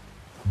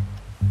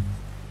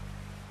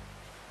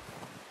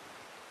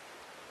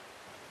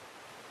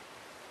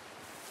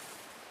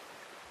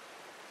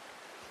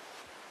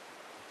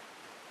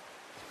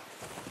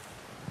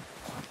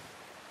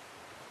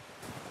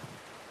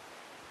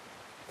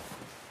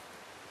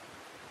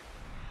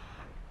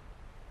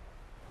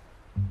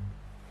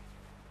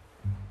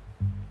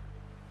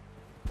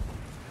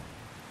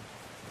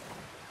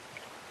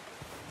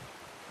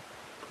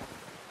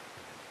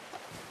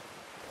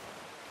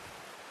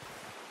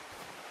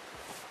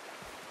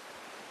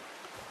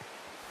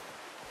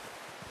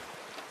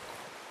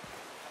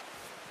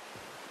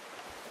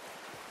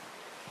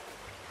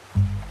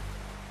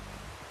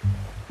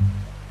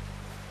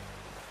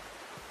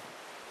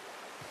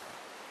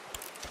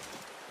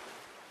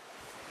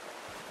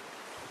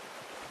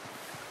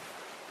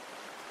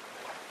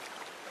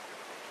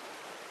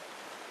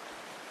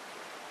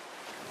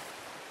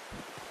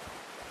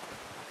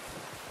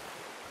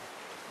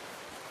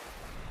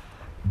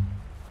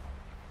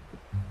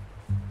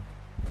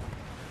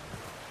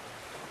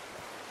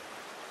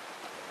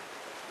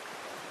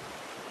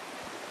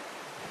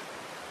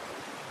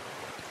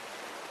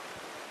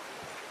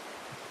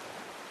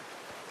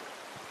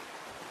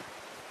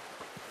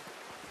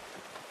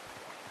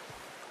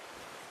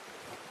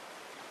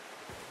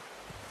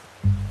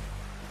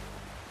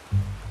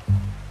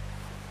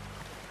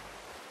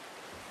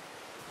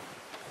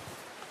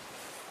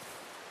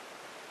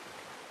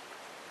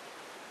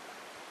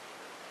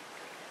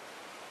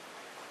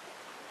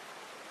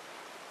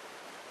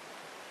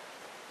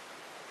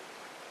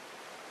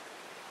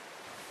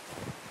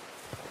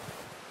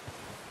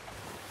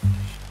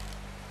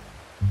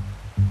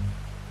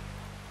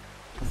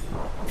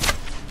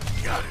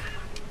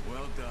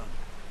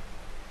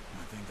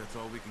 That's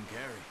all we can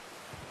carry.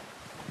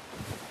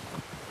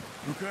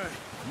 Okay,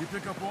 you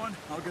pick up one,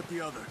 I'll get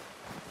the other.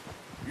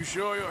 You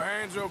sure your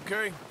hand's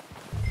okay?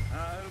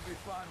 It'll be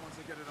fine once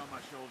I get it on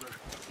my shoulder.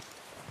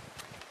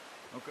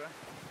 Okay,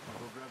 I'll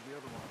go grab the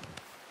other one.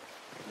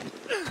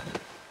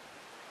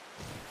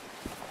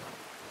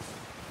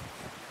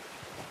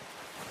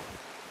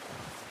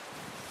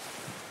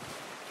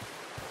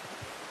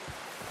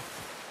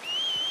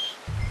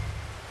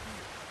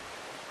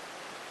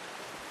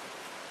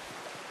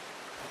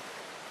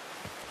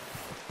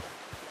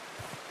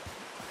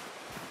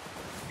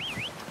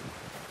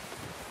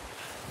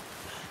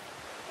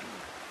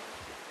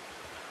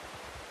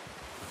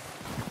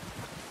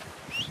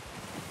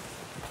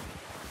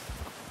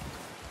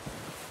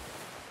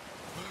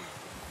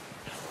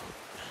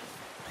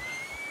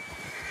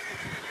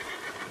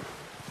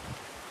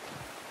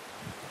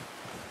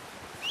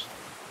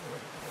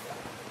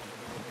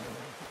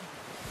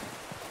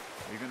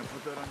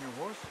 Put that on your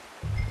horse?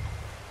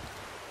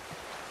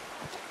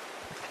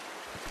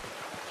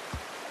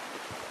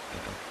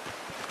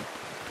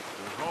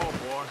 Good haul,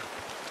 boy.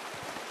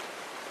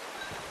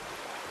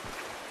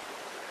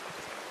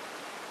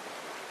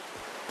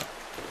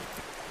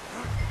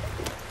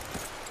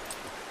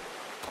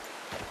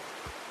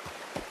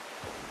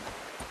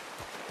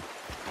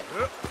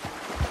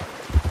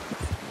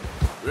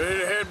 Ready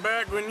to head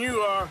back when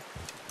you are.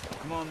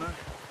 Come on, then.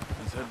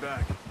 Let's head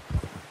back.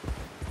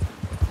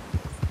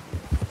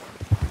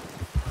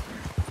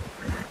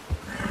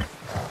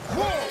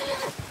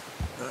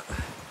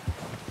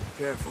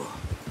 Careful.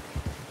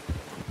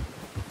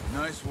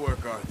 Nice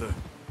work, Arthur.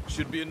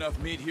 Should be enough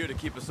meat here to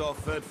keep us all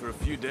fed for a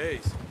few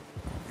days.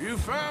 You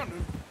found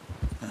him.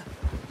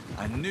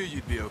 I knew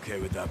you'd be okay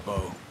with that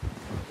bow.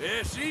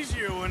 It's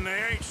easier when they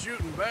ain't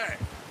shooting back.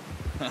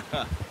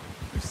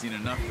 We've seen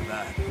enough of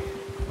that.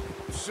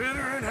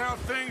 Considering how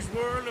things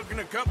were looking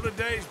a couple of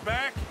days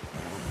back,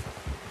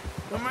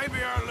 well,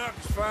 maybe our luck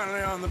is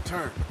finally on the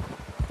turn.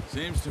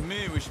 Seems to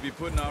me we should be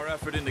putting our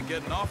effort into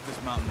getting off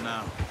this mountain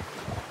now.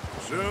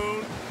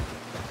 Soon.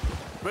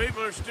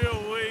 People are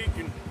still weak,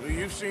 and well,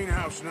 you've seen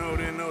how snowed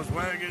in those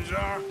wagons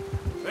are.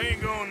 They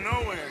ain't going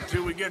nowhere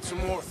until we get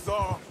some more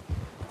thaw.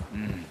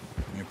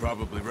 You're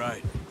probably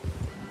right.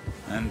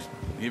 And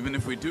even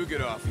if we do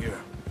get off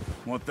here,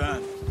 what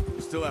then?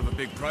 We still have a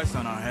big price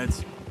on our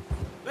heads.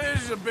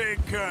 This is a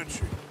big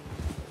country.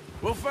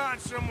 We'll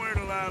find somewhere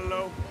to lie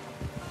low.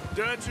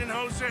 Dutch and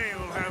Jose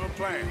will have a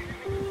plan.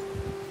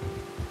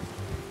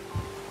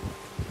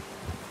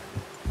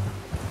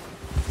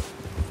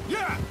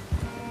 Yeah!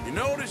 You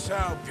notice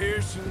how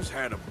Pearson's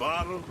had a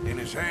bottle in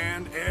his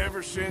hand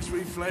ever since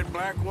we fled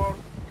Blackwater?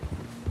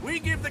 We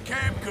give the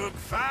camp cook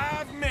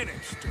 5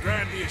 minutes to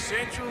grab the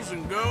essentials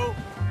and go,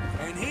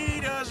 and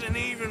he doesn't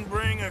even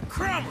bring a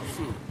crumb of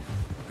food.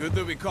 Good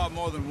that we caught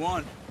more than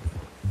one.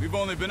 We've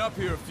only been up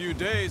here a few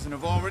days and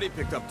have already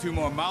picked up 2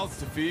 more mouths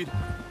to feed.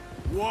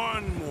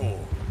 One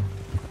more.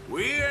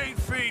 We ain't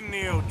feeding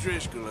the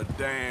O'Driscoll a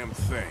damn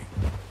thing.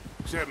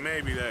 Except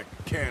maybe that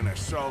can of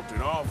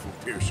salted offal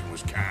Pearson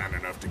was kind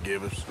enough to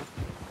give us.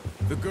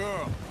 The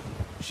girl.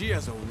 She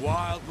has a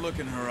wild look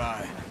in her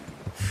eye.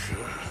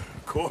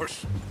 Of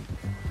course.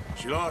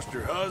 She lost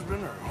her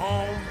husband, her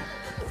home,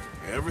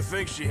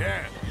 everything she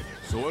had.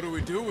 So what do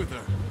we do with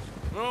her?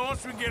 Well,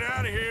 once we get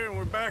out of here and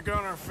we're back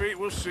on our feet,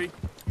 we'll see.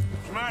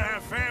 She might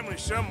have family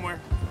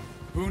somewhere.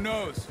 Who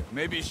knows?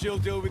 Maybe she'll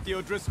deal with the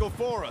O'Driscoll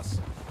for us.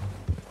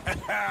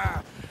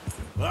 Well,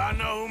 I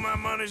know who my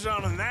money's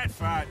on in that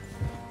fight.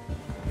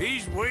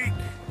 He's weak,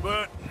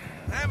 but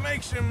that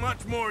makes him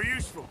much more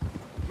useful.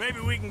 Maybe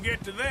we can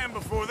get to them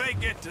before they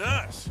get to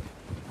us.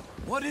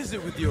 What is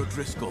it with the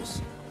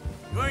O'Driscolls?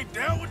 You ain't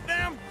dealt with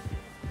them?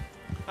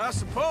 I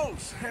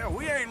suppose. Hell,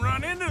 we ain't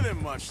run into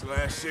them much the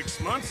last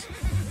 6 months.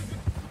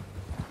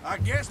 I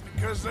guess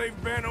because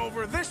they've been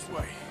over this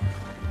way.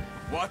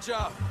 Watch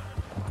out!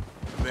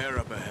 Bear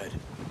up ahead.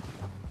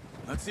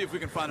 Let's see if we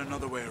can find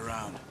another way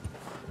around.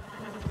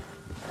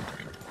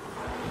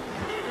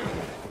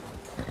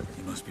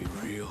 You must be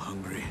real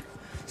hungry.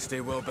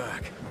 Stay well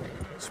back.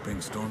 Spring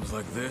storms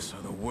like this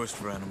are the worst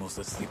for animals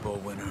that sleep all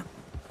winter.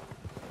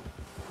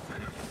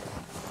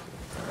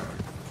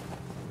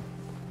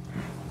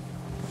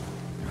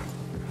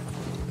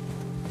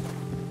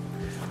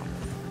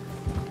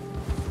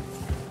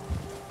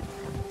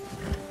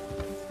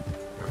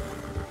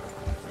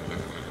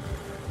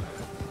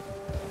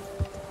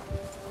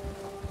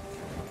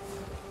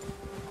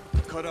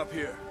 Cut up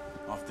here,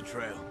 off the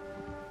trail.